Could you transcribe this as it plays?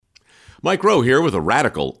Mike Rowe here with a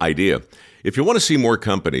radical idea. If you want to see more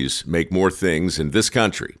companies make more things in this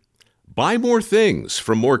country, buy more things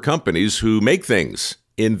from more companies who make things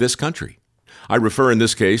in this country. I refer in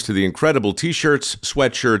this case to the incredible t-shirts,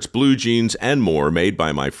 sweatshirts, blue jeans, and more made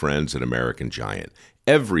by my friends at American Giant.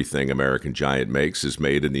 Everything American Giant makes is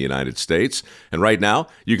made in the United States. And right now,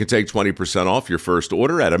 you can take 20% off your first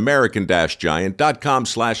order at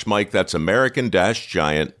american-giant.com/Mike. That's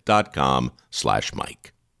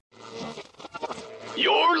american-giant.com/Mike.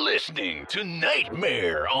 You're listening to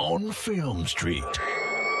Nightmare on Film Street.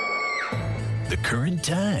 The current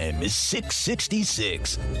time is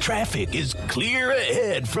 6:66. Traffic is clear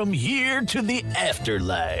ahead from here to the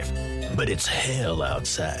afterlife, but it's hell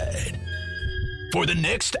outside. For the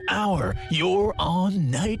next hour, you're on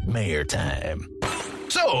Nightmare Time.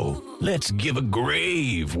 So, let's give a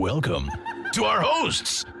grave welcome to our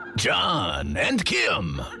hosts, John and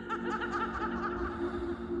Kim.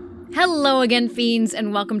 Hello again, fiends,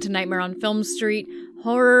 and welcome to Nightmare on Film Street,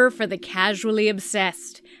 horror for the casually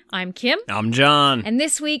obsessed. I'm Kim. I'm John. And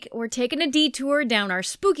this week, we're taking a detour down our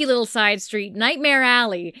spooky little side street, Nightmare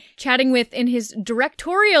Alley, chatting with, in his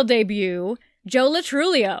directorial debut, Joe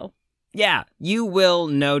Truglio. Yeah, you will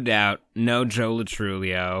no doubt know Joe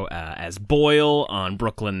Truglio as Boyle on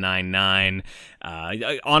Brooklyn Nine-Nine.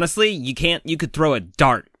 Honestly, you could throw a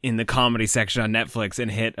dart in the comedy section on Netflix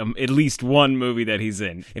and hit at least one movie that he's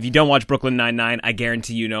in. If you don't watch Brooklyn Nine-Nine, I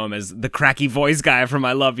guarantee you know him as the cracky voice guy from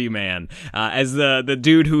I Love You, Man. As the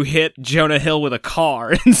dude who hit Jonah Hill with a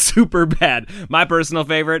car in Superbad. My personal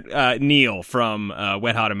favorite, Neil from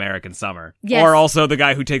Wet Hot American Summer. Yes. Or also the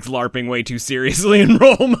guy who takes LARPing way too seriously in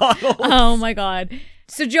Role Models. Oh my god.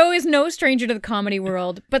 So Joe is no stranger to the comedy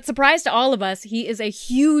world, but surprise to all of us, he is a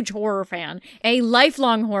huge horror fan, a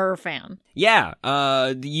lifelong horror fan. Yeah,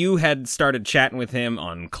 you had started chatting with him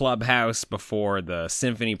on Clubhouse before the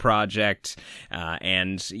Symphony Project,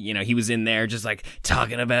 and, you know, he was in there just, like,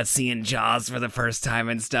 talking about seeing Jaws for the first time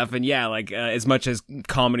and stuff, and yeah, like, as much as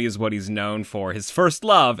comedy is what he's known for, his first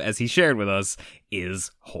love, as he shared with us,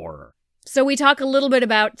 is horror. So we talk a little bit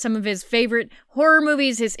about some of his favorite horror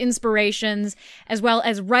movies, his inspirations, as well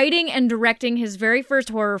as writing and directing his very first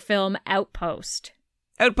horror film, Outpost.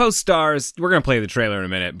 Outpost stars, we're going to play the trailer in a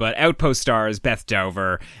minute, but Outpost stars Beth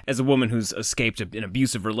Dover as a woman who's escaped an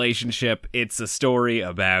abusive relationship. It's a story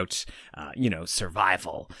about,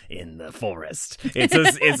 survival in the forest. It's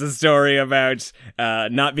a story about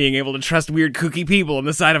not being able to trust weird kooky people on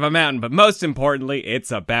the side of a mountain, but most importantly,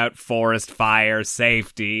 it's about forest fire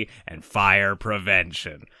safety and fire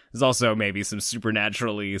prevention. There's also maybe some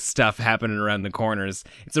supernaturally stuff happening around the corners.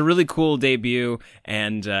 It's a really cool debut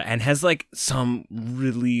and has like some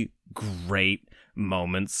really great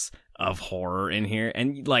moments of horror in here,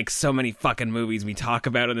 and like so many fucking movies we talk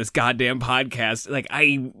about on this goddamn podcast, like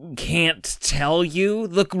I can't tell you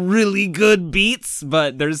the really good beats,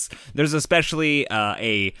 but there's especially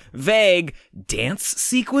a vague dance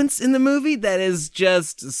sequence in the movie that is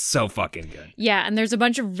just so fucking good. Yeah, and there's a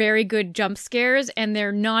bunch of very good jump scares, and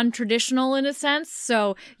they're non-traditional in a sense,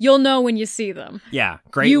 so you'll know when you see them. Yeah,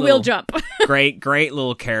 great. You will jump. great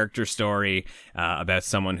little character story about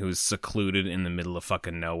someone who's secluded in the middle of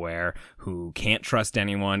fucking nowhere, who can't trust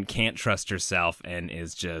anyone, can't trust herself, and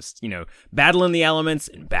is just, battling the elements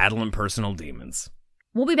and battling personal demons.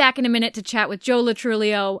 We'll be back in a minute to chat with Joe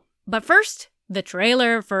Truglio, but first, the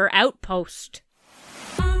trailer for Outpost.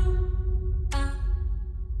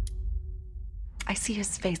 I see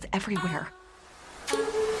his face everywhere.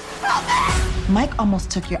 Mike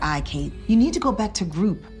almost took your eye, Kate. You need to go back to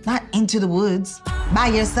group, not into the woods, by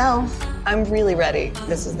yourself. I'm really ready.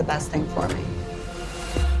 This is the best thing for me.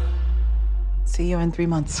 See you in 3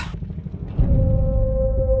 months.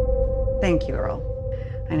 Thank you, Earl.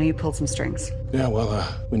 I know you pulled some strings. Yeah, well,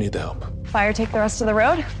 we need the help. Fire take the rest of the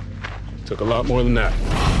road? Took a lot more than that.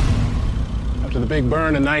 After the big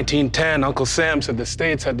burn in 1910, Uncle Sam said the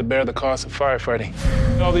states had to bear the cost of firefighting.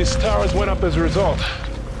 All these towers went up as a result.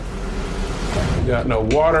 We got no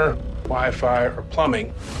water, Wi-Fi, or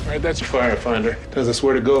plumbing. All right, that's your firefinder. Tells us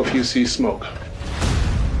where to go if you see smoke.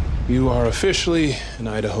 You are officially an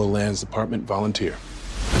Idaho Lands Department volunteer.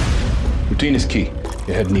 Routine is key.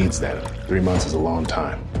 Your head needs that. 3 months is a long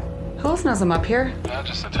time. Who else knows I'm up here?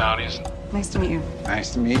 Just the townies. Nice to meet you.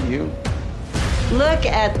 Nice to meet you. Look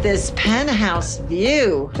at this penthouse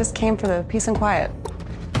view. Just came for the peace and quiet.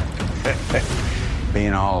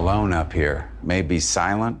 Being all alone up here may be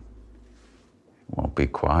silent, won't be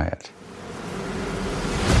quiet.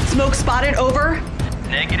 Smoke spotted, over.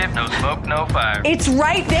 Negative, no smoke, no fire. It's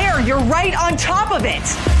right there. You're right on top of it.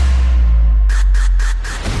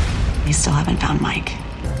 We still haven't found Mike.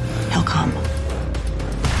 He'll come.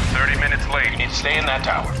 30 minutes Blade, you need to stay in that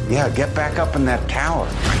tower. Yeah, get back up in that tower.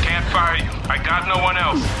 I can't fire you. I got no one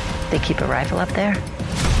else. They keep a rifle up there?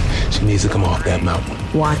 She needs to come off that mountain.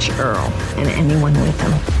 Watch Earl and anyone with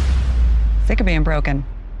him. Sick of being broken.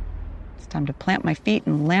 It's time to plant my feet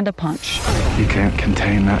and land a punch. You can't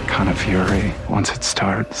contain that kind of fury once it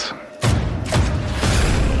starts.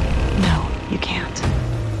 No, you can't.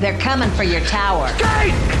 They're coming for your tower.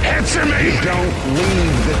 Hey! Answer me! Don't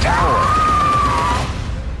leave the tower.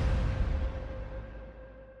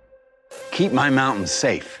 Keep my mountain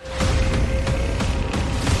safe.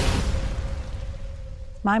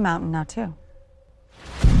 It's my mountain now, too.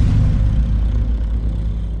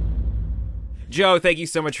 Joe, thank you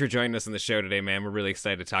so much for joining us on the show today, man. We're really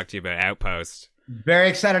excited to talk to you about Outpost. Very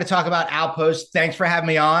excited to talk about Outpost. Thanks for having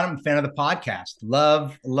me on. I'm a fan of the podcast.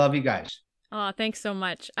 Love you guys. Oh, thanks so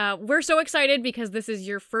much. We're so excited because this is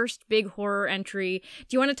your first big horror entry.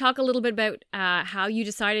 Do you want to talk a little bit about how you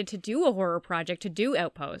decided to do a horror project, to do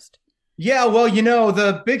Outpost? Yeah, well,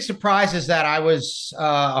 the big surprise is that I was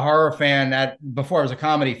a horror fan before I was a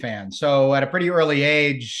comedy fan. So at a pretty early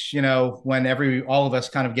age, when all of us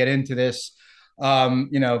kind of get into this,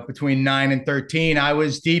 between 9 and 13, I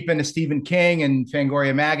was deep into Stephen King and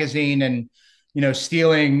Fangoria magazine and,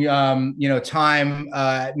 stealing, time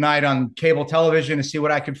at night on cable television to see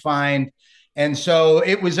what I could find. And so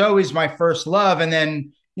it was always my first love. And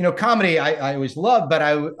then, comedy I always loved, but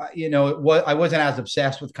I wasn't as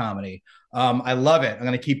obsessed with comedy. I love it. I'm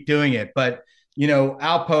going to keep doing it. But,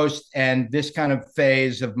 Outpost and this kind of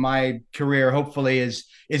phase of my career, hopefully is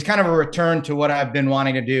kind of a return to what I've been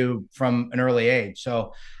wanting to do from an early age.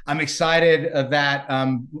 So I'm excited that,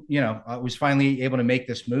 I was finally able to make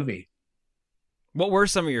this movie. What were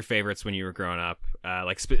some of your favorites when you were growing up?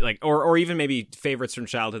 Or even maybe favorites from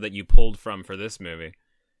childhood that you pulled from for this movie?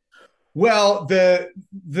 Well,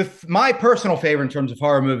 my personal favorite in terms of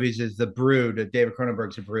horror movies is The Brood, David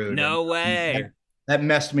Cronenberg's The Brood. No way. That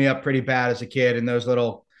messed me up pretty bad as a kid, and those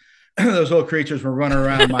little creatures were running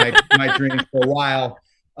around my dreams for a while,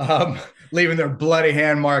 leaving their bloody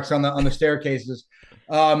hand marks on the staircases.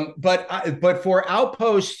 But for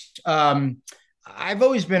Outpost, I've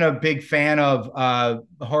always been a big fan of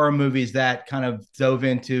horror movies that kind of dove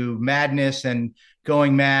into madness and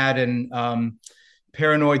going mad and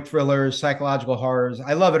paranoid thrillers, psychological horrors.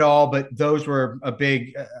 I love it all, but those were a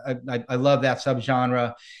big, I love that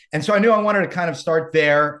subgenre. And so I knew I wanted to kind of start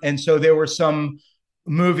there. And so there were some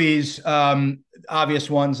movies, obvious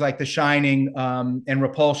ones like The Shining and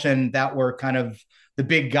Repulsion that were kind of the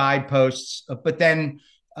big guideposts. But then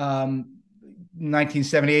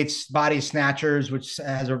 1978's Body Snatchers, which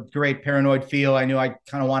has a great paranoid feel. I knew I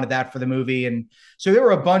kind of wanted that for the movie. And so there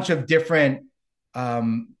were a bunch of different,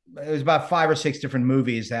 it was about 5 or 6 different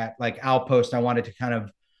movies that, like Outpost, I wanted to kind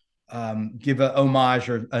of give a homage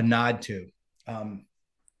or a nod to. And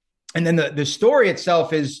then the story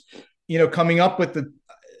itself is, coming up with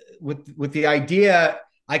the idea.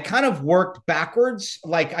 I kind of worked backwards.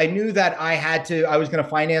 Like I knew that I was going to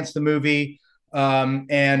finance the movie.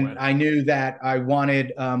 And I knew that I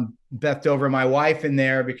wanted Beth Dover, my wife, in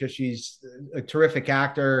there because she's a terrific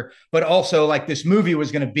actor, but also like this movie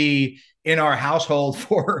was going to be in our household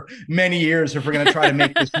for many years if we're going to try to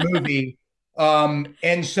make this movie.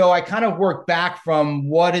 And so I kind of worked back from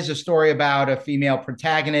what is a story about a female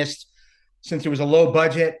protagonist. Since it was a low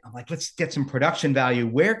budget, I'm like, let's get some production value.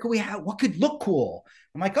 Where could we have, what could look cool?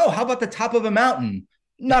 I'm like, how about the top of a mountain?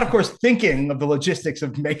 Not, of course, thinking of the logistics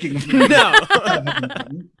of making a movie.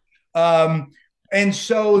 No. And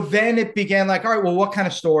so then it began like, all right, well, what kind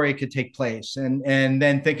of story could take place? And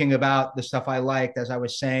then thinking about the stuff I liked, as I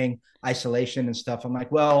was saying, isolation and stuff. I'm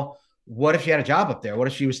like, well, what if she had a job up there? What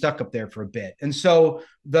if she was stuck up there for a bit? And so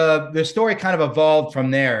the story kind of evolved from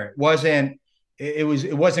there.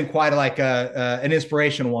 It wasn't quite like an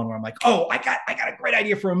inspirational one where I'm like, oh, I got a great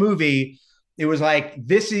idea for a movie. It was like,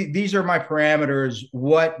 these are my parameters.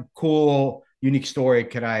 What cool, unique story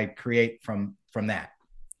could I create from that?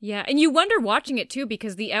 Yeah, and you wonder watching it too,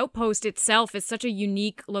 because the Outpost itself is such a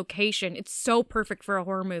unique location. It's so perfect for a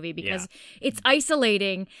horror movie because it's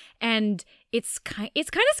isolating and it's kind of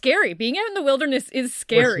scary. Being out in the wilderness is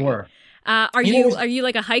scary. For sure. Are you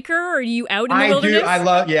like a hiker, or are you out in the wilderness? I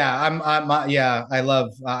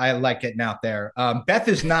like getting out there. Beth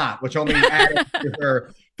is not, which only added to her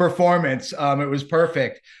performance. It was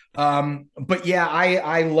perfect. But yeah,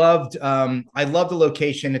 I loved the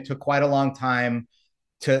location. It took quite a long time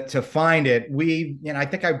to find it. I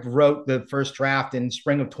think I wrote the first draft in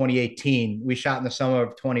spring of 2018. We shot in the summer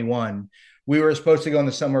of 21. We were supposed to go in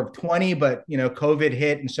the summer of 20, but COVID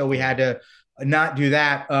hit, and so we had to not do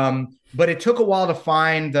that. But it took a while to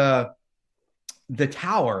find the the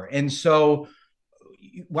tower. And so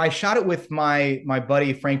I shot it with my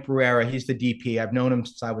buddy Frank Bruera. He's the DP. I've known him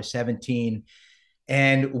since I was 17.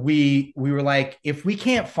 And we were like, if we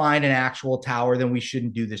can't find an actual tower, then we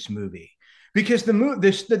shouldn't do this movie, because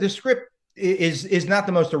the script is not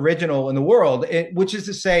the most original in the world, which is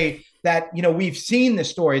to say that, we've seen this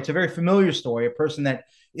story. It's a very familiar story, a person that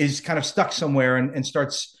is kind of stuck somewhere and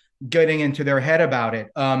starts getting into their head about it.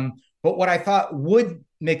 But what I thought would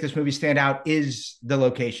make this movie stand out is the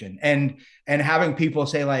location and having people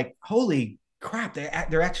say like, holy crap,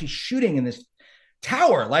 they're actually shooting in this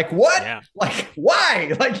tower. Like what? Yeah. Like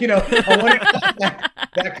why? Like, I want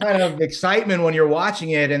that kind of excitement when you're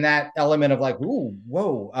watching it, and that element of like, ooh,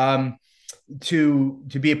 whoa, to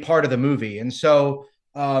be a part of the movie. And so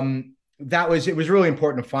it was really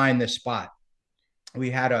important to find this spot.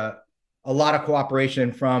 We had a lot of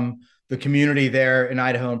cooperation from the community there in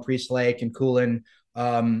Idaho and Priest Lake and Coolin.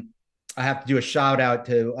 I have to do a shout out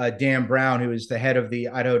to Dan Brown, who is the head of the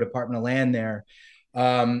Idaho Department of Land there,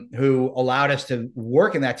 who allowed us to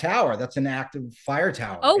work in that tower. That's an active fire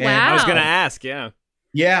tower. Oh, wow. And I was going to ask. Yeah.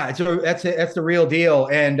 Yeah. That's the real deal.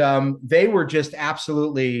 And they were just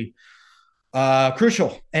absolutely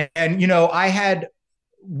crucial. And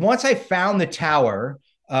once I found the tower,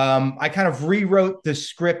 I kind of rewrote the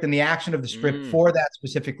script and the action of the script for that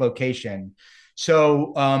specific location.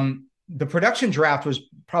 So the production draft was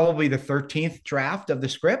probably the 13th draft of the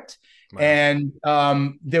script. Wow. And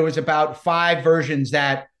there was about 5 versions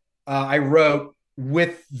that I wrote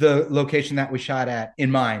with the location that we shot at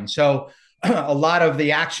in mind. So a lot of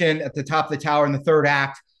the action at the top of the tower in the third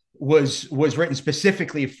act was written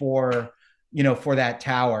specifically for that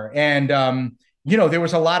tower. And there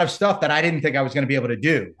was a lot of stuff that I didn't think I was going to be able to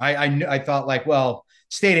do. I thought like, well,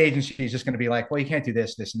 state agency is just going to be like, well, you can't do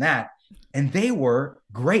this, this, and that. And they were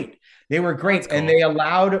great. They were great. Cool. And they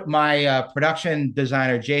allowed my production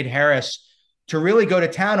designer, Jade Harris, to really go to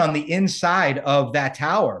town on the inside of that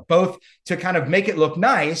tower, both to kind of make it look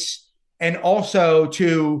nice and also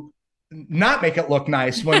to not make it look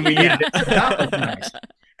nice when we needed it to not look nice.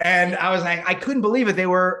 And I was like, I couldn't believe it. They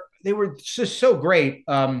were just so great.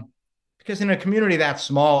 Because in a community that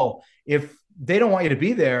small, if they don't want you to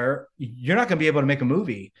be there, you're not going to be able to make a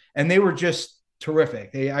movie. And they were just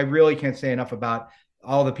terrific. I really can't say enough about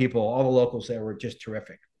all the people, all the locals there were just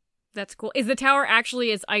terrific. That's cool. Is the tower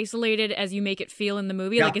actually as isolated as you make it feel in the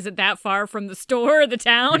movie? Yeah. Like, is it that far from the store or the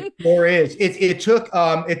town? The store is.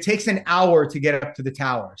 It takes an hour to get up to the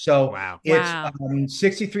tower. So it's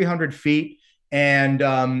 6,300 feet.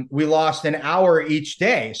 And we lost an hour each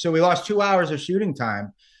day. So we lost 2 hours of shooting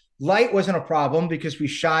time. Light wasn't a problem because we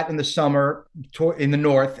shot in the summer in the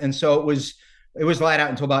north. And so it was light out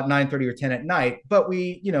until about 9:30 or 10 at night. But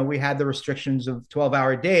we had the restrictions of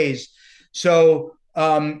 12-hour days. So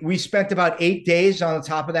we spent about 8 days on the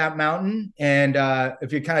top of that mountain. And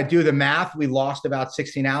if you kind of do the math, we lost about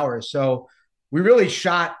 16 hours. So we really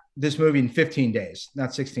shot this movie in 15 days,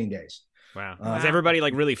 not 16 days. Wow. Is everybody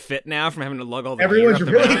like really fit now from having to lug all the everyone's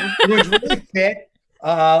really fit.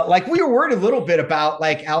 Like we were worried a little bit about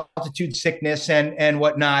like altitude sickness and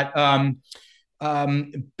whatnot.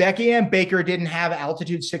 Becky Ann Baker didn't have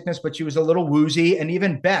altitude sickness, but she was a little woozy. And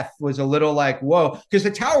even Beth was a little like, whoa, because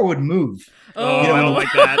the tower would move. Oh, I don't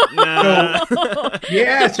like that.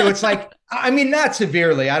 Nah. So it's like, I mean, not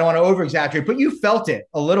severely. I don't want to over exaggerate, but you felt it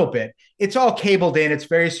a little bit. It's all cabled in. It's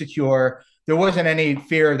very secure. There wasn't any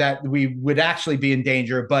fear that we would actually be in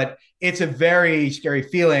danger, but it's a very scary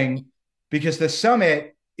feeling because the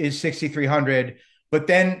summit is 6,300, but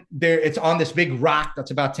then it's on this big rock that's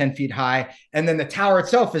about 10 feet high. And then the tower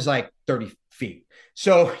itself is like 30 feet.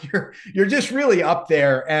 So you're just really up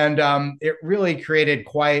there. And it really created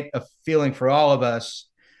quite a feeling for all of us.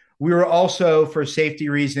 We were also, for safety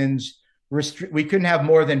reasons, we couldn't have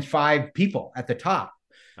more than 5 people at the top.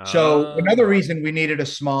 So another reason we needed a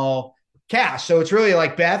small cast. So it's really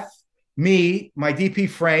like Beth, me, my DP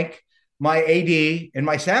Frank, my AD, and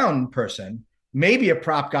my sound person, maybe a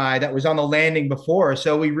prop guy that was on the landing before.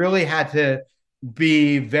 So we really had to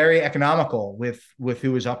be very economical with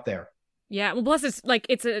who was up there. Yeah. Well, plus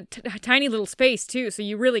it's a tiny little space too. So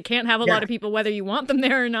you really can't have a lot of people, whether you want them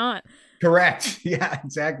there or not. Correct. Yeah,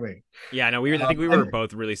 exactly. Yeah, no, I think we were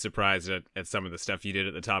both really surprised at some of the stuff you did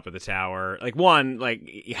at the top of the tower. Like one,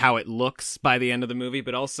 like how it looks by the end of the movie,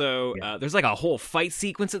 but also there's like a whole fight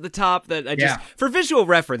sequence at the top that I just, for visual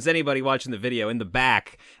reference, anybody watching the video in the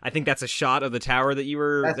back, I think that's a shot of the tower that you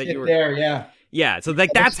were there. Yeah. Yeah, so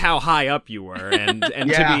like that's how high up you were, and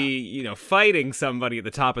to be fighting somebody at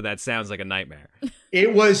the top of that sounds like a nightmare.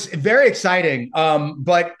 It was very exciting,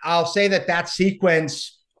 but I'll say that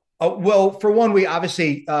sequence Well, for one, we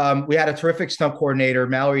obviously we had a terrific stunt coordinator,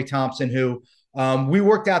 Mallory Thompson, who we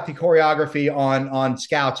worked out the choreography on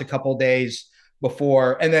Scouts a couple days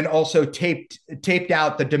before, and then also taped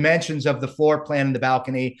out the dimensions of the floor plan in the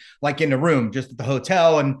balcony, like in the room, just at the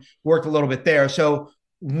hotel, and worked a little bit there. So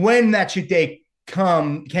when that shoot day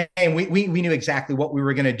came, we knew exactly what we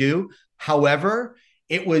were going to do. However,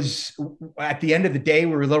 it was at the end of the day,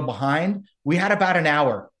 we were a little behind. We had about an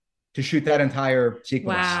hour to shoot that entire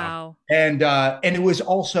sequence. Wow. And it was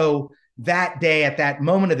also that day, at that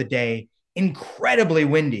moment of the day, incredibly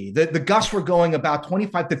windy. The gusts were going about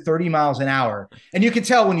 25 to 30 miles an hour. And you can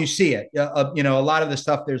tell when you see it, a lot of the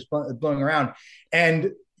stuff there's blowing around.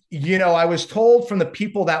 And, I was told from the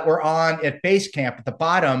people that were on at base camp at the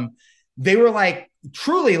bottom, they were like,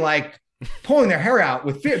 truly like pulling their hair out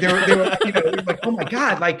with fear. They were like, oh my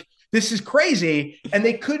God, like this is crazy. And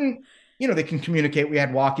they couldn't, they can communicate. We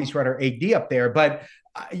had walkies, we had our AD up there, but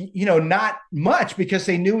not much, because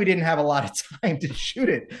they knew we didn't have a lot of time to shoot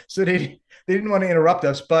it. So they didn't want to interrupt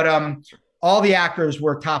us, but all the actors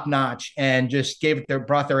were top notch and just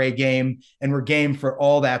brought their A game and were game for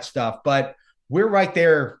all that stuff. But we're right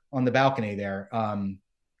there on the balcony there. And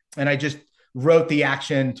I just wrote the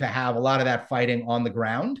action to have a lot of that fighting on the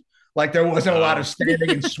ground. Like there wasn't a lot of standing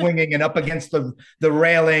and swinging and up against the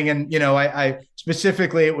railing. And, I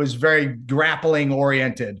specifically, it was very grappling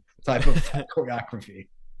oriented type of choreography.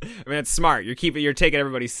 I mean, it's smart. You're taking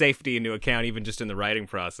everybody's safety into account, even just in the writing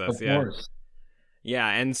process. Of course. Yeah,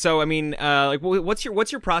 and so I mean, what's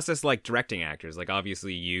your process like directing actors? Like,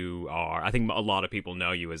 obviously, you are. I think a lot of people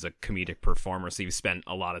know you as a comedic performer, so you've spent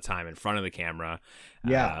a lot of time in front of the camera.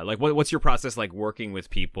 Yeah. What's your process like working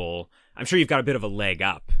with people? I'm sure you've got a bit of a leg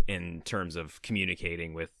up in terms of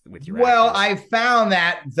communicating with your. Well, actors. I found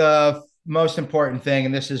that the most important thing,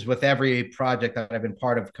 and this is with every project that I've been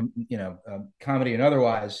part of, comedy and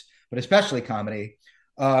otherwise, but especially comedy,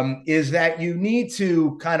 is that you need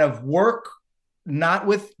to kind of work not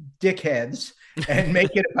with dickheads and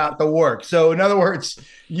make it about the work. So in other words,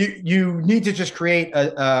 you need to just create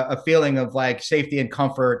a feeling of like safety and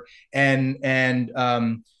comfort, and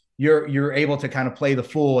you're able to kind of play the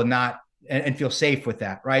fool and feel safe with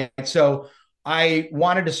that. Right. So I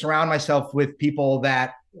wanted to surround myself with people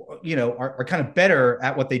that, are kind of better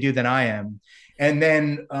at what they do than I am. And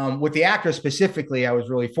then with the actors specifically, I was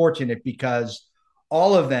really fortunate because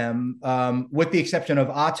all of them, with the exception of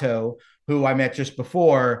Otto, who I met just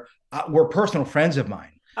before, were personal friends of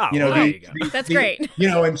mine. Oh, there you go. That's great.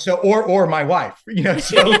 And so, or my wife,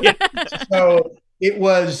 so, so it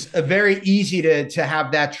was very easy to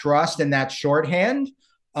have that trust and that shorthand.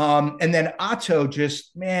 And then Otto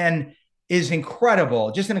is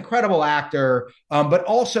incredible, just an incredible actor, but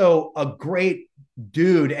also a great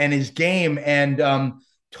dude, and his game, and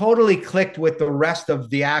totally clicked with the rest of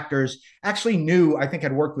the actors. Actually I think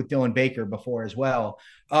I'd worked with Dylan Baker before as well.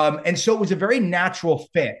 And so it was a very natural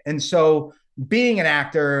fit. And so being an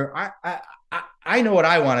actor, I know what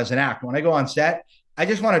I want as an actor. When I go on set, I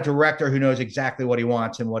just want a director who knows exactly what he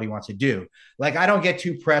wants and what he wants to do. Like, I don't get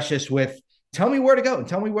too precious with, tell me where to go and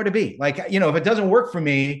tell me where to be. Like, if it doesn't work for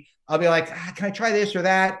me, I'll be like, can I try this or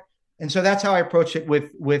that? And so that's how I approach it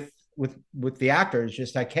with the actors.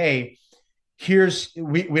 Just like, hey, we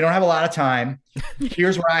don't have a lot of time.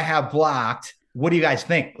 Here's where I have blocked. What do you guys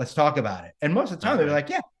think? Let's talk about it. And most of the time they're like,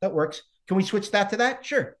 yeah, that works. Can we switch that to that?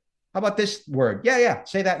 Sure. How about this word? Yeah.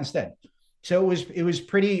 Say that instead. So it was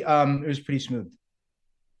pretty smooth.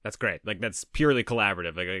 That's great. Like, that's purely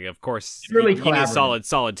collaborative. Like of course, purely you need a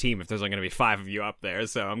solid team if there's only going to be 5 of you up there.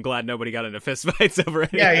 So I'm glad nobody got into fistfights over it.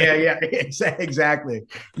 Yeah. Exactly.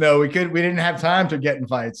 No, we didn't have time to get in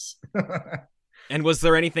fights. And was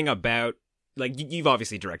there anything about, like, you've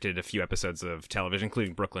obviously directed a few episodes of television,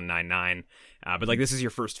 including Brooklyn Nine-Nine, but like, this is your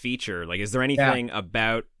first feature. Like, is there anything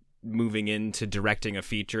about moving into directing a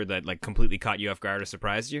feature that like completely caught you off guard or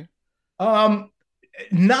surprised you?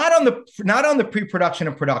 Not on the pre-production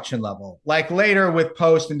and production level. Like later with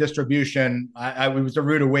post and distribution, it was a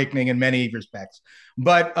rude awakening in many respects.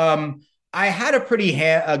 But I had a pretty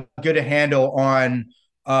good handle on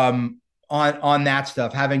that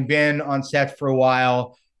stuff. Having been on set for a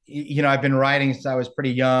while, I've been writing since I was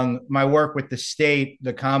pretty young. My work with the State,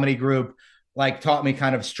 the comedy group, like taught me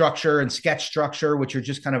kind of structure and sketch structure, which are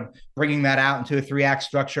just kind of bringing that out into a 3-act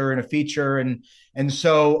structure and a feature. And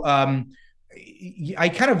so I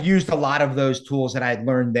kind of used a lot of those tools that I had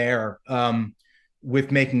learned there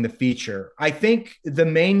with making the feature. I think the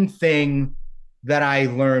main thing that I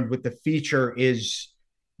learned with the feature is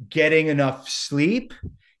getting enough sleep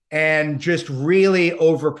and just really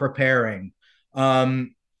over preparing.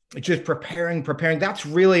 just preparing. That's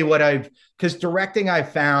really what because directing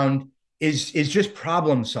I've found is just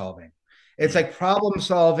problem solving. It's like problem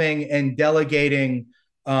solving and delegating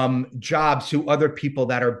jobs to other people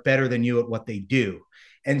that are better than you at what they do.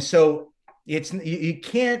 And so you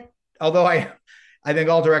can't, although I think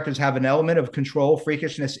all directors have an element of control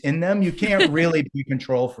freakishness in them. You can't really be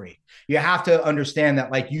control freak. You have to understand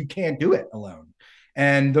that like you can't do it alone.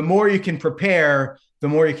 And the more you can prepare, the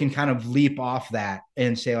more you can kind of leap off that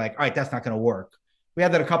and say like, all right, that's not going to work. We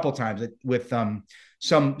had that a couple of times with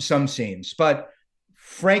some scenes, but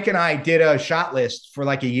Frank and I did a shot list for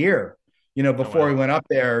like a year, before we went up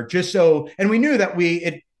there, just so, and we knew that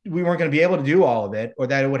we weren't going to be able to do all of it, or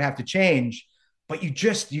that it would have to change, but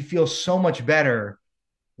you feel so much better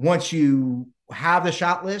once you have the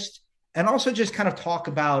shot list, and also just kind of talk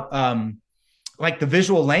about like the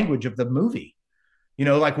visual language of the movie.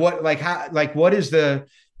 What is the,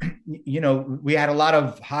 we had a lot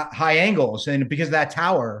of high angles, and because of that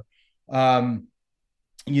tower, I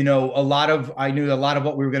knew a lot of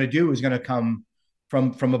what we were going to do was going to come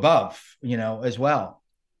from above, as well.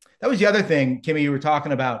 That was the other thing, Kimmy, you were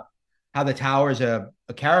talking about how the tower is a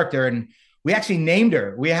character, and we actually named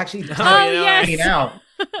her. We actually hanging out.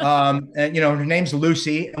 And her name's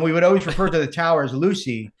Lucy, and we would always refer to the tower as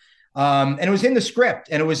Lucy. And it was in the script,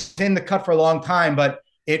 and it was in the cut for a long time, but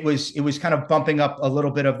it was kind of bumping up a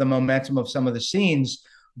little bit of the momentum of some of the scenes.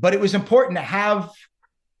 But it was important to have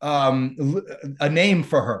a name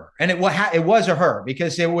for her, and it was a her,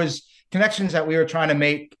 because there was connections that we were trying to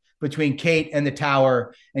make between Kate and the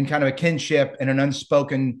tower, and kind of a kinship and an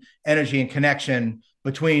unspoken energy and connection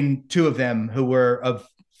between two of them who were of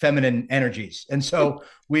feminine energies. And so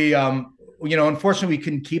we, unfortunately we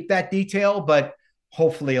couldn't keep that detail, but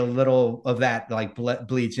hopefully a little of that like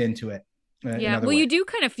bleeds into it. Yeah, well, you do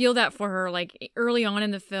kind of feel that for her, like early on in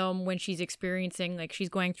the film when she's experiencing, like she's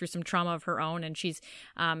going through some trauma of her own, and she's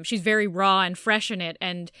very raw and fresh in it.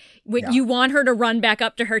 And you want her to run back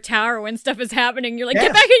up to her tower when stuff is happening. You're like,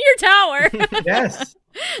 get back in your tower. Yes,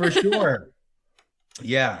 for sure.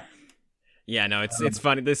 Yeah. Yeah, no, it's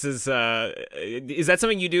funny. This is that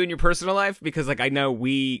something you do in your personal life? Because like I know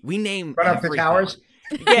we name run up the towers.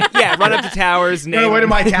 Yeah, run up to towers. Run away to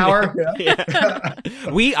my tower. Yeah.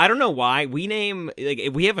 I don't know why we name, like,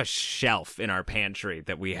 we have a shelf in our pantry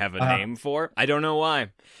that we have a name for. I don't know why.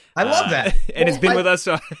 I love that, and it's been with us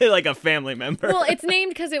like a family member. Well, it's named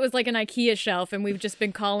because it was like an IKEA shelf, and we've just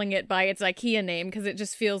been calling it by its IKEA name because it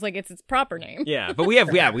just feels like it's its proper name. Yeah, but we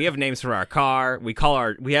have names for our car. We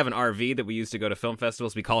have an RV that we used to go to film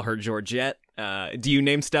festivals. We call her Georgette. Do you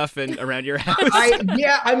name stuff around your house?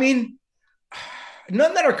 I mean,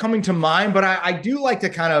 none that are coming to mind, but I do like to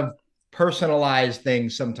kind of personalize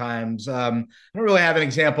things sometimes. I don't really have an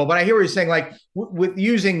example, but I hear what you're saying. Like with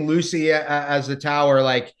using Lucy as a tower,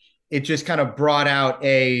 like it just kind of brought out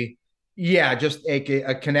a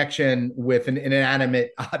connection with an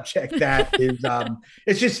inanimate object that is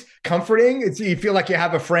it's just comforting. You feel like you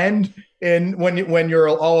have a friend when you're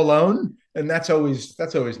all alone, and that's always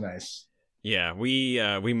nice. Yeah,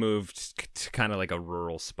 we moved to kind of like a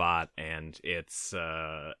rural spot, and it's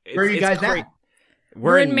where are you guys at?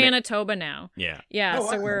 We're in Manitoba now. Yeah. Oh,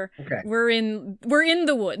 so wow. we're in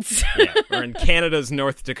the woods. Yeah, we're in Canada's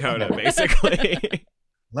North Dakota, basically.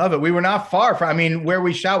 Love it. We were not far from. I mean, where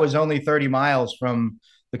we shot was only 30 miles from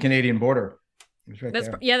the Canadian border. It was right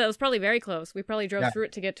there. Yeah, that was probably very close. We probably drove through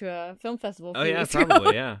it to get to a film festival. Oh yeah,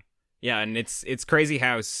 probably. Yeah. Yeah, and it's crazy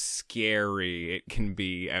how scary it can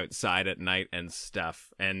be outside at night and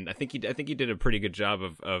stuff. And I think you did a pretty good job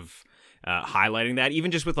of highlighting that,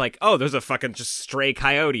 even just with like, oh, there's a fucking just stray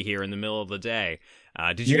coyote here in the middle of the day.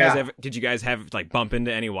 Did you guys have like bump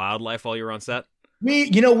into any wildlife while you were on set?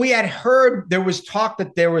 We had heard there was talk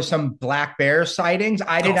that there was some black bear sightings.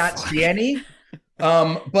 I did not see any.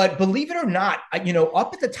 But believe it or not,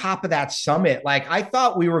 up at the top of that summit, like I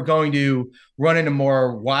thought we were going to run into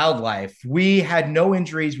more wildlife. We had no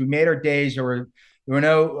injuries. We made our days. We were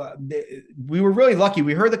really lucky.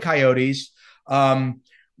 We heard the coyotes. But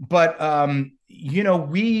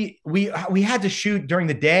we had to shoot during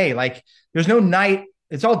the day. Like there's no night.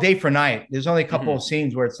 It's all day for night. There's only a couple of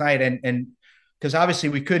scenes where it's night, and because obviously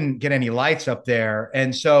we couldn't get any lights up there.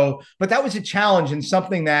 And so, but that was a challenge and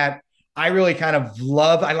something that I really kind of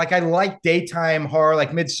love. I like daytime horror.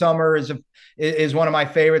 Like Midsummer is one of my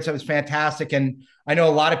favorites. It was fantastic. And I know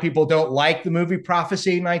a lot of people don't like the movie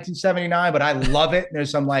Prophecy 1979, but I love it. And there's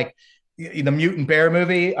some like the Mutant Bear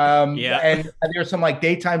movie. And there's some like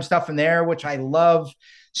daytime stuff in there, which I love.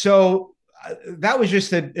 So that was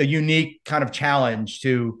just a unique kind of challenge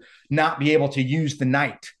to not be able to use the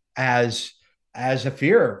night as a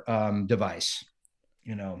fear device.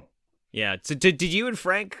 Yeah. So did you and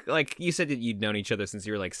Frank, like you said that you'd known each other since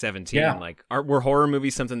you were like 17. Yeah. Like were horror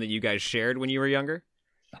movies something that you guys shared when you were younger?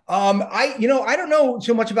 I don't know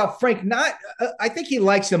so much about Frank. Not, I think he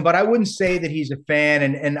likes them, but I wouldn't say that he's a fan,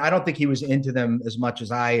 and I don't think he was into them as much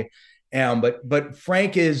as I am. But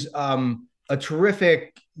Frank is a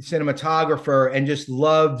terrific cinematographer and just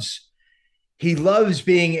loves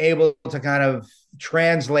being able to kind of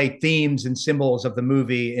translate themes and symbols of the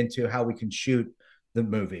movie into how we can shoot the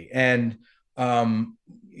movie, and that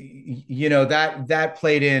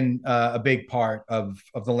played in a big part of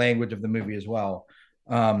the language of the movie as well.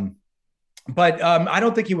 But I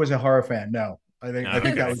don't think he was a horror fan. No, I think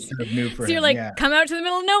that was kind of new for him. So you're like, come out to the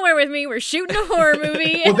middle of nowhere with me. We're shooting a horror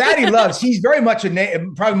movie. Well, that he loves. He's very much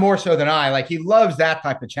probably more so than I. Like, he loves that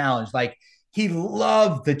type of challenge. Like, he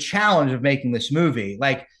loved the challenge of making this movie.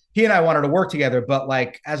 Like, he and I wanted to work together, but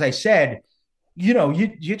like, as I said, you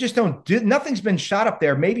just don't do. Nothing's been shot up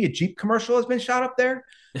there. Maybe a Jeep commercial has been shot up there,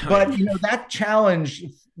 but that challenge.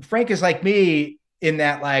 Frank is like me in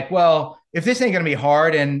that, like, well, if this ain't going to be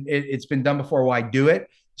hard and it's been done before, why do it?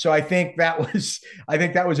 So I think that was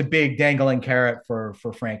a big dangling carrot for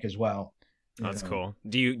Frank as well. That's cool.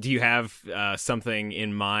 Do you have something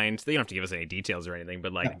in mind? You don't have to give us any details or anything,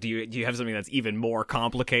 but like, do you have something that's even more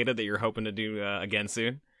complicated that you're hoping to do again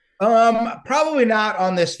soon? Probably not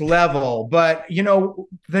on this level, but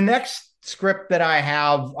the next script that I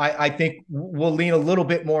have, I think will lean a little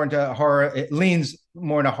bit more into horror. It leans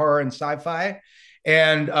more into horror and sci-fi,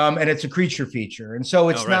 and it's a creature feature, and so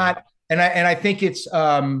it's not. And I think it's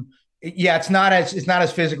it's not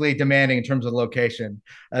as physically demanding in terms of location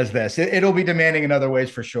as this. It'll be demanding in other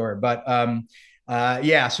ways for sure, but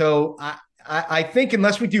So I think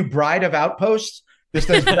unless we do Bride of Outpost, this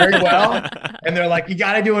does very well, and they're like, you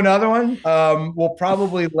got to do another one. We'll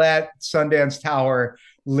probably let Sundance Tower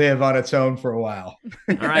live on its own for a while.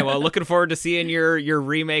 All right. Well, looking forward to seeing your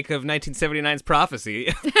remake of 1979's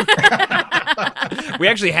Prophecy. We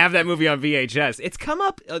actually have that movie on VHS. It's come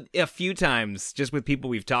up a few times just with people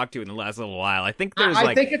we've talked to in the last little while. I think there's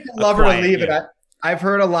I think it's a love or leave it. I've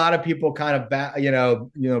heard a lot of people kind of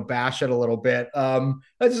bash it a little bit.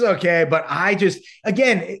 That's just okay. But I just,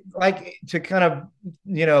 again, like, to kind of,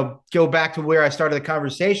 go back to where I started the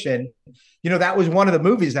conversation, that was one of the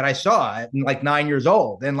movies that I saw at like 9 years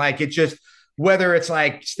old. And like, it just, whether it's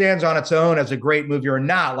like stands on its own as a great movie or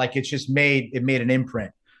not, like, it's just made an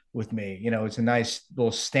imprint with me. It's a nice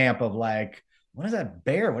little stamp of like, what is that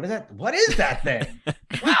bear? What is that thing?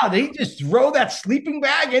 Wow. Did he just throw that sleeping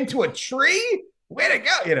bag into a tree? Way to go,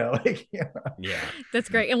 Yeah, that's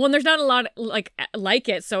great. And when there's not a lot like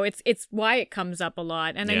it, so it's why it comes up a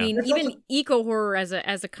lot. And I mean, even eco horror as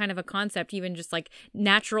a kind of a concept, even just like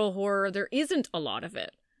natural horror, there isn't a lot of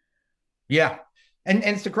it. Yeah, and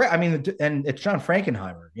it's a great. I mean, and it's John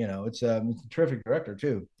Frankenheimer. It's a terrific director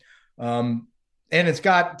too, and it's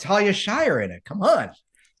got Talia Shire in it. Come on,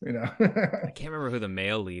 I can't remember who the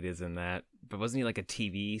male lead is in that, but wasn't he like a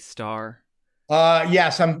TV star?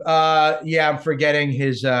 Yes, I'm forgetting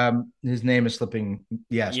his name is slipping.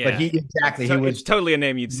 Yes, yeah. But it's totally a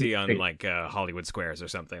name you'd see on like Hollywood Squares or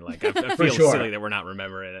something. Like, I feel silly that we're not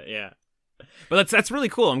remembering it. Yeah. But that's really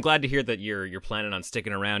cool. I'm glad to hear that you're planning on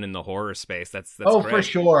sticking around in the horror space. That's great. For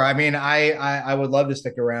sure. I mean, I would love to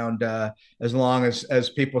stick around as long as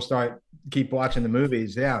people keep watching the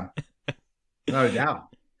movies. Yeah. No doubt.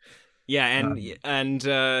 Yeah, and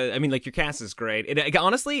I mean, like, your cast is great. It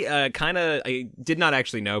honestly, I did not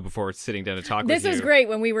actually know before sitting down to talk with you. This was great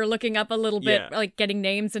when we were looking up a little bit, like getting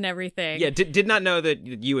names and everything. Yeah, did not know that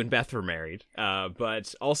you and Beth were married,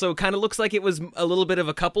 but also kind of looks like it was a little bit of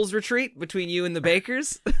a couples retreat between you and the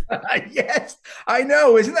Bakers. Yes, I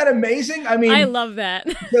know. Isn't that amazing? I mean, I love that.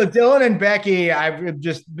 So Dylan and Becky, I've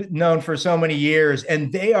just known for so many years,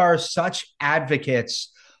 and they are such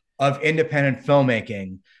advocates of independent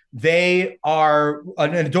filmmaking. They are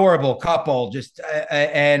an adorable couple,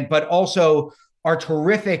 but also are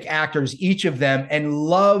terrific actors, each of them, and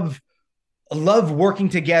love working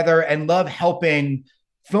together and love helping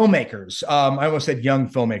filmmakers. I almost said young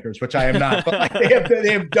filmmakers, which I am not, but like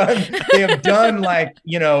they have done like,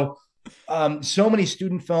 so many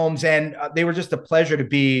student films, and they were just a pleasure to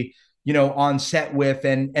be, on set with,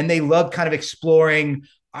 and they love kind of exploring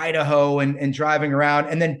Idaho and driving around.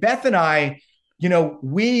 And then Beth and I,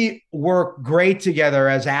 we work great together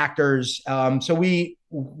as actors. So we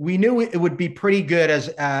knew it would be pretty good as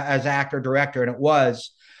actor director, and it was.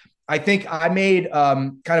 I think I made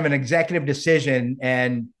kind of an executive decision,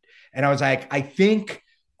 and I was like, I think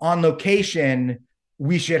on location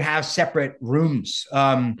we should have separate rooms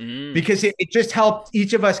because it just helped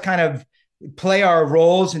each of us kind of play our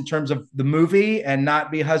roles in terms of the movie and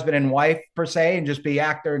not be husband and wife per se, and just be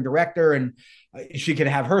actor and director. And she could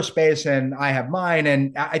have her space and I have mine.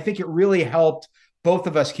 And I think it really helped both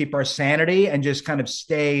of us keep our sanity and just kind of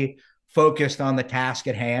stay focused on the task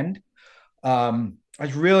at hand. I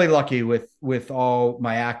was really lucky with all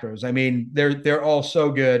my actors. I mean, they're all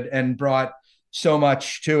so good and brought so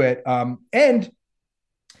much to it. And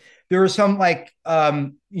there were some we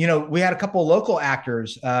had a couple of local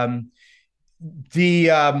actors. The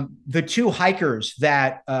two hikers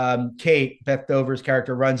that Kate, Beth Dover's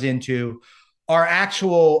character, runs into are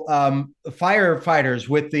actual firefighters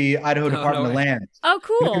with the Idaho Department of Lands. Oh,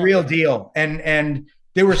 cool. The real deal. And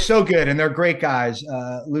they were so good, and they're great guys,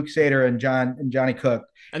 Luke Sater and Johnny Cook.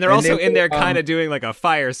 And they're also in there kind of doing like a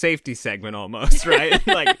fire safety segment almost, right?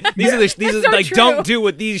 Like these are so like true. Don't do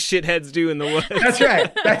what these shitheads do in the woods. That's right.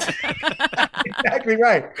 That's exactly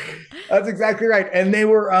right. That's exactly right. And they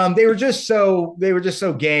were just so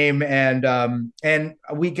game, and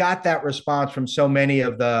we got that response from so many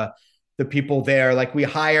of the people there. Like we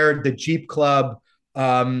hired the Jeep Club.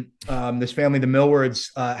 This family, the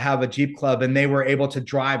Millwards, have a Jeep Club, and they were able to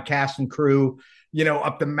drive cast and crew,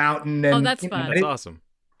 up the mountain. And that's fun. That's awesome.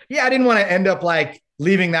 Yeah, I didn't want to end up like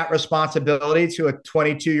leaving that responsibility to a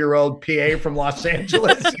 22-year-old PA from Los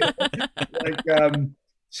Angeles.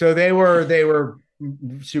 So they were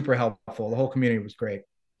super helpful. The whole community was great.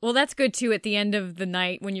 Well, that's good too. At the end of the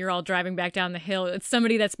night, when you're all driving back down the hill, it's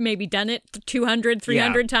somebody that's maybe done it 200,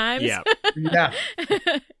 300 times. Yeah.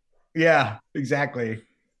 Yeah, exactly.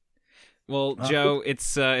 Well, Joe,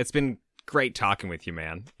 it's been great talking with you,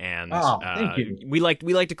 man. And thank you. We like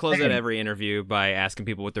to close out every interview by asking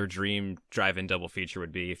people what their dream drive-in double feature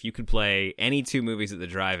would be. If you could play any two movies at the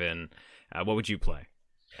drive-in, what would you play?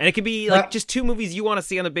 And it could be like just two movies you want to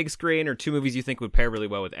see on the big screen, or two movies you think would pair really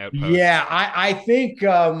well with Outpost. Yeah, I think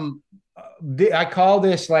I call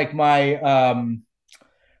this like my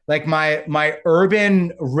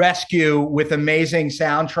urban rescue with amazing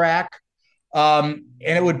soundtrack. And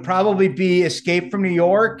it would probably be Escape from New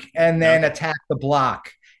York and then Attack the Block,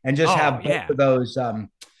 and just have both of those,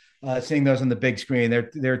 seeing those on the big screen.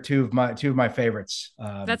 They're two of my favorites.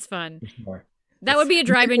 That's fun. Sure. That would be a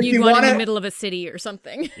drive-in you'd want in the middle of a city or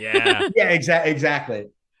something. Yeah. Yeah, exactly.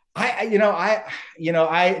 There's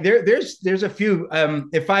a few.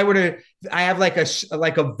 If I were to, I have like a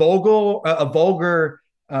vulgar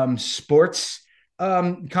sports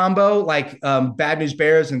combo, like Bad News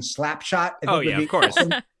Bears and Slapshot. Of course.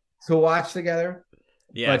 To watch together.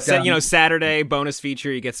 Yeah, but, Saturday bonus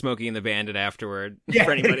feature, you get Smokey and the Bandit afterward.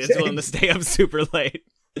 For anybody that's willing to stay up super late.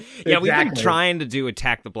 Yeah, we've been trying to do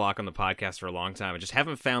Attack the Block on the podcast for a long time. I just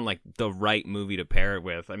haven't found like the right movie to pair it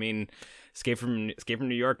with. I mean, Escape from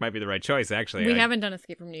New York might be the right choice, actually. We haven't done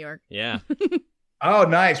Escape from New York. Yeah. Oh,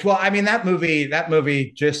 nice. Well, I mean, that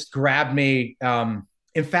movie just grabbed me.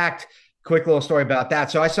 In fact, quick little story about that.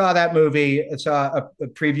 So I saw that movie. I saw a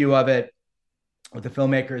preview of it with the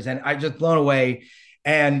filmmakers, and I just blown away.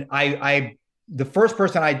 And the first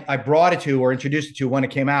person I brought it to or introduced it to when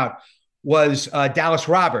it came out was Dallas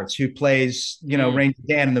Roberts, who plays, Ranger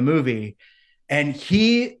Dan in the movie. And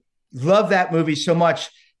he loved that movie so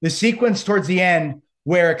much. The sequence towards the end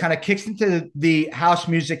where it kind of kicks into the house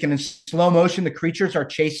music and in slow motion, the creatures are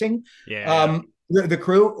chasing. Yeah. The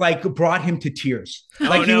crew brought him to tears.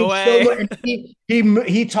 Like, no way.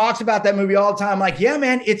 He talks about that movie all the time. Like, yeah,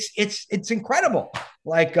 man, it's incredible.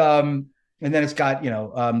 Like, and then it's got,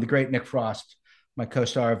 the great Nick Frost, my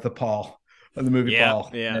co-star of the movie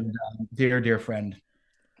Paul, and dear friend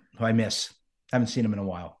who I miss. Haven't seen him in a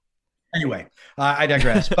while. Anyway, I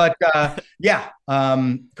digress. But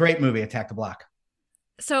great movie, Attack the Block.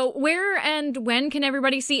 So where and when can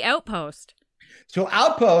everybody see Outpost? So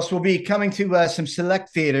Outpost will be coming to some select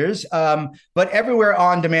theaters, but everywhere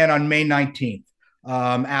on demand on May 19th.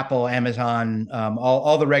 Apple, Amazon,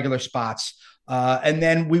 all the regular spots. And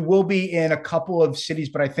then we will be in a couple of cities,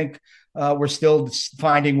 but I think we're still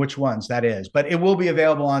finding which ones that is. But it will be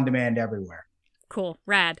available on demand everywhere. Cool.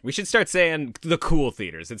 Rad. We should start saying the cool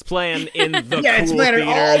theaters. It's playing in the cool it's playing theaters. In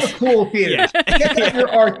all the cool theaters. Yeah. Get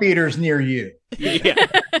your art theaters near you. Yeah.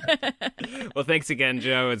 Well, thanks again,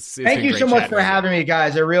 Joe. Thank you so much for having me,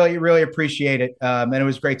 guys. I really, really appreciate it. And it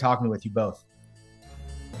was great talking with you both.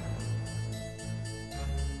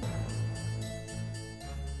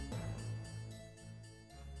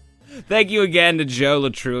 Thank you again to Joe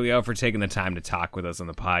Truglio for taking the time to talk with us on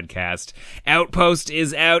the podcast. Outpost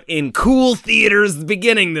is out in cool theaters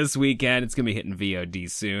beginning this weekend. It's going to be hitting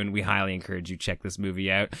VOD soon. We highly encourage you to check this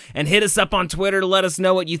movie out and hit us up on Twitter to let us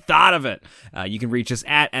know what you thought of it. You can reach us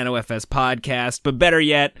at NOFS Podcast, but better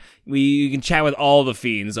yet, you can chat with all the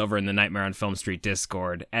fiends over in the Nightmare on Film Street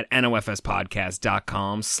Discord at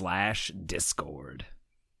nofspodcast.com/Discord.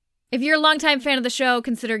 If you're a longtime fan of the show,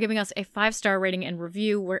 consider giving us a 5-star rating and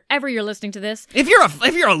review wherever you're listening to this. If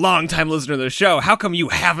you're a longtime listener to the show, how come you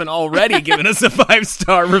haven't already given us a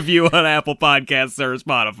 5-star review on Apple Podcasts or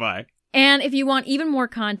Spotify? And if you want even more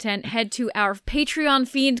content, head to our Patreon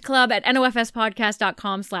Fiend Club at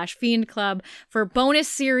nofspodcast.com/Fiend Club for bonus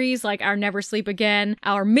series like our Never Sleep Again,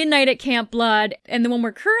 our Midnight at Camp Blood, and the one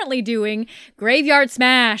we're currently doing, Graveyard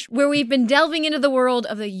Smash, where we've been delving into the world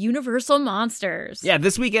of the Universal monsters. Yeah,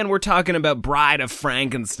 this weekend we're talking about Bride of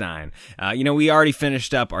Frankenstein. We already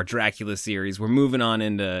finished up our Dracula series. We're moving on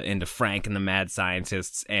into Frank and the Mad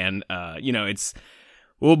Scientists, and it's...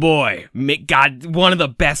 Oh boy, one of the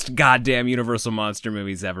best goddamn Universal monster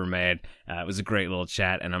movies ever made. It was a great little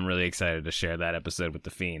chat, and I'm really excited to share that episode with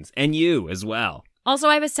the Fiends. And you as well. Also,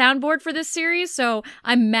 I have a soundboard for this series, so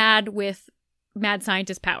I'm mad with mad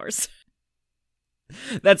scientist powers.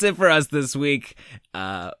 That's it for us this week.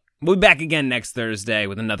 We'll be back again next Thursday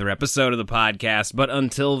with another episode of the podcast. But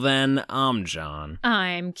until then, I'm John.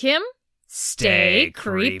 I'm Kim. Stay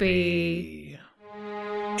creepy.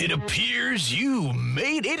 It appears you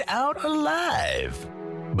made it out alive,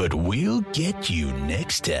 but we'll get you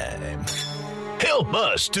next time. Help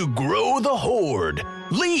us to grow the horde.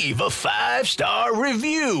 Leave a 5-star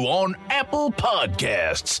review on Apple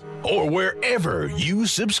Podcasts or wherever you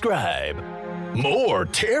subscribe. More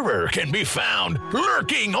terror can be found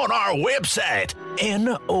lurking on our website,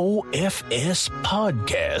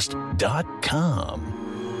 nofspodcast.com.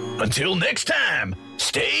 Until next time,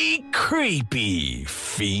 stay creepy,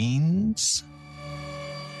 fiends.